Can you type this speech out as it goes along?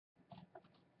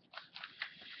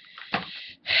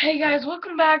Hey guys,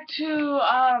 welcome back to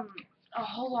oh,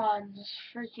 hold on, this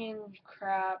freaking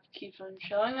crap keeps on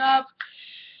showing up.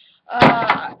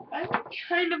 I'm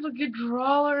kind of a good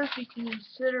drawer, if you can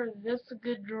consider this a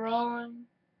good drawing.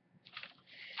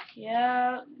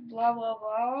 Yeah, blah blah blah,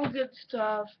 all good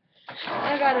stuff.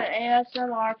 I got an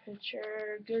ASMR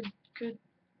picture, good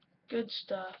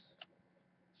stuff.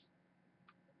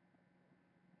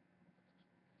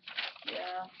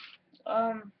 Yeah.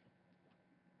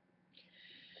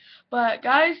 But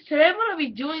guys, today I'm gonna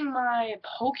be doing my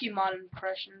Pokemon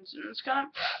impressions, and it's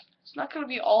not gonna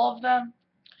be all of them.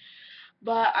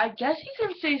 But I guess you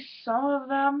can say some of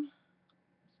them.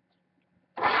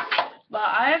 But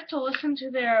I have to listen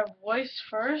to their voice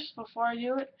first before I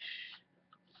do it.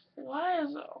 Why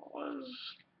is it always...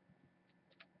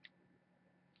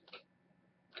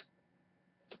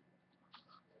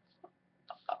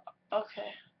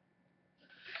 Okay.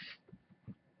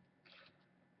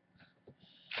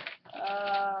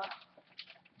 Uh...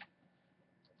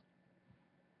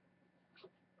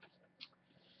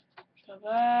 Go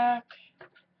back.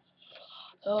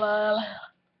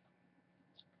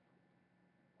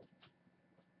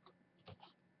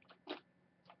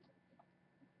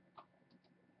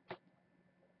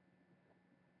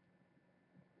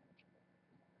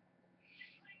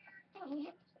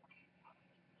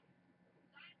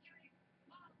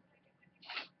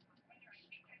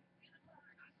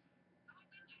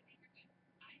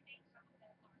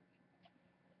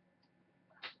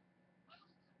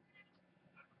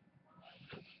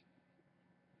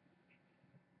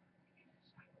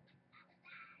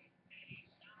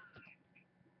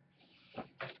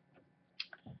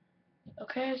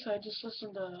 Okay, so I just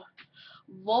listened to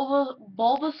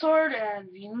Bulbasaur and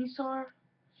Venusaur.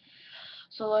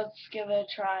 So let's give it a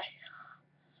try.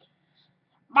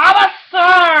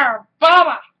 Bulbasaur!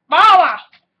 Bulba!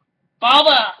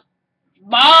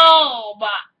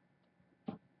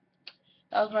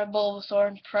 That was my Bulbasaur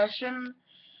impression.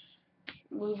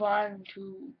 Move on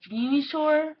to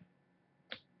Venusaur.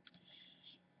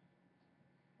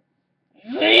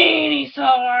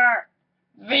 Venusaur!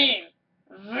 Venusaur!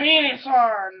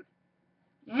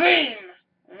 Veen!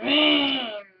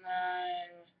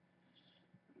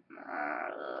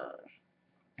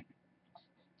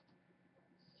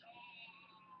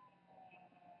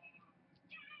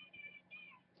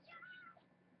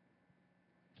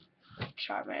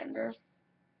 Charmander.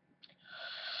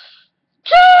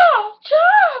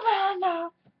 Charmander!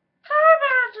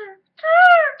 Charmander! Charmander!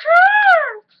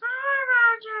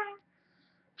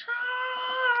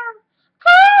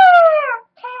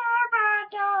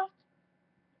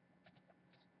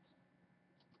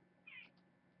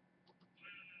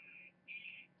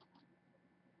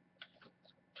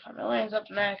 Charmeleon's up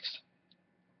next.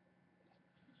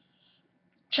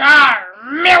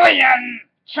 Charmeleon!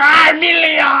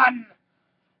 Charmeleon!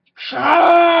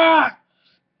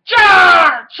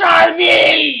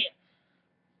 Charmy!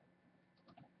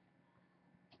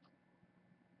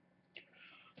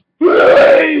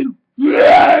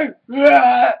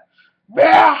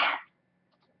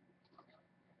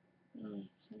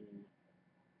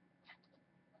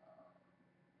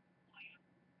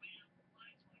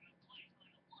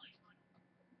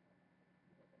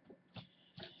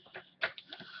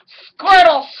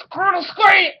 Squirtle! Squirtle!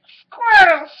 Squirtle!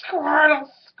 Squirtle! Squirtle!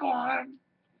 Squirtle!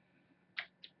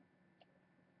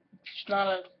 It's not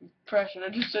an impression, I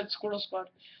just said Squirtle Squad.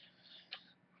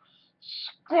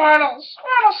 Squirtle!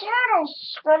 Squirtle! Squirtle!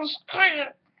 Squirtle!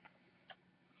 Squirtle!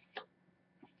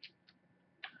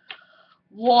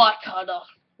 Watermelon!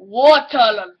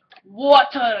 Watermelon!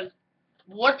 Watermelon!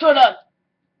 Watermelon!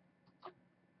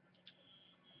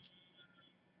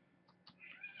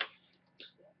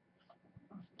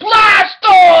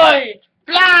 Blastoid!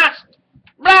 Blast!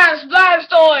 Blast!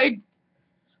 Blastoid!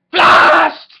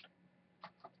 Blast!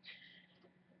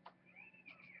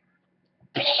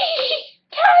 Pee!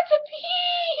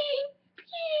 Caterpie!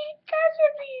 Pee!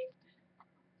 Caterpie!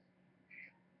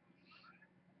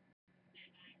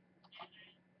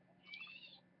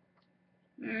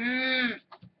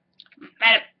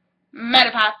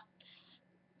 Metapod.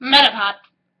 Metapod.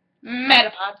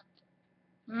 Metapod.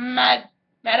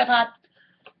 Metapod.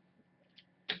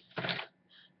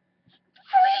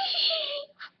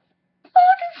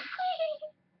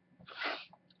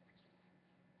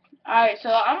 Alright, so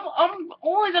I'm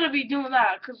only gonna be doing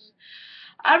that because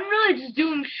I'm really just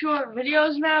doing short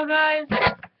videos now, guys.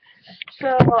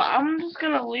 So I'm just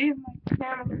gonna leave my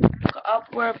camera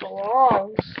up where it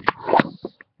belongs.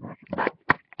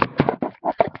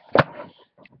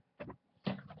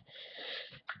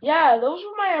 Yeah, those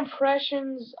were my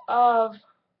impressions of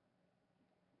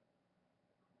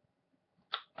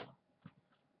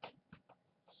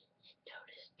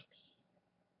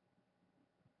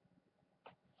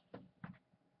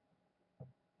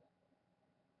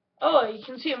Oh, you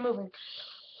can see it moving.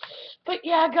 But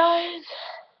yeah, guys,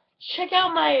 check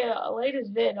out my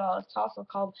latest vid. It's also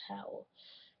called Hell.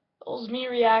 It was me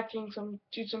reacting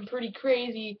to some pretty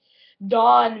crazy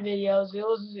Dawn videos.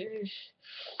 It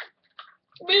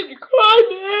made me cry,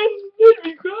 man. It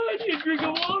made me cry. I need a drink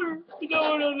of water.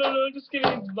 No. Just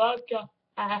kidding. It's vodka.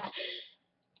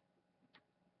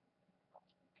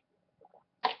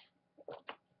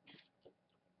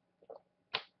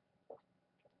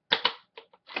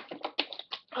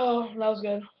 Oh, that was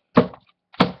good.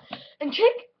 And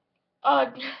uh,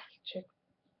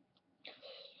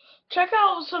 check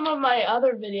out some of my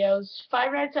other videos.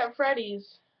 Five Nights at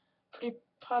Freddy's. Pretty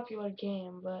popular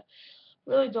game, but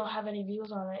really don't have any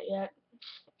views on it yet.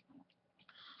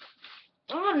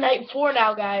 I'm on night 4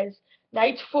 now, guys.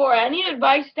 Night 4. Any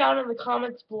advice down in the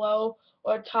comments below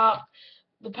or top,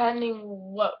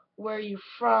 depending where you're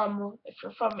from. If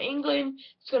you're from England,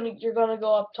 you're gonna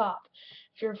go up top.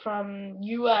 If you're from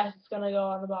US, it's gonna go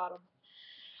on the bottom.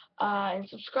 And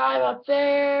subscribe up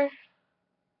there.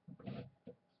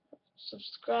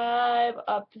 Subscribe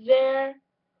up there.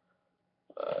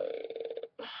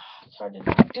 It's hard to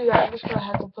do that. I'm just gonna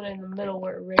have to put it in the middle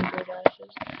where Rainbow Dash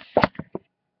is.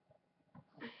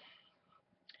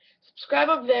 Subscribe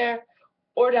up there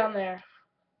or down there.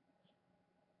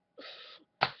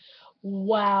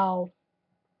 Wow.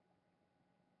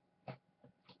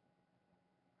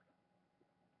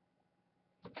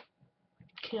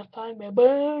 Can't find me.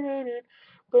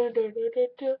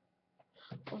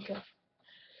 Okay.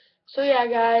 So yeah,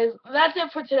 guys, that's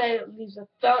it for today. Leave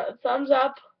a thumbs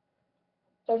up,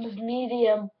 thumbs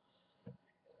medium.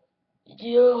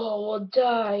 You will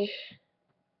die.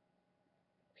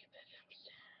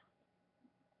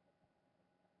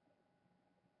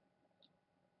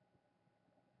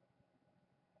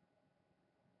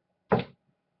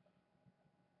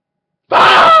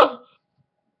 Ah!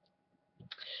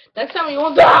 Next time you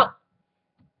won't die.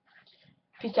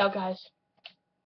 Peace out, guys.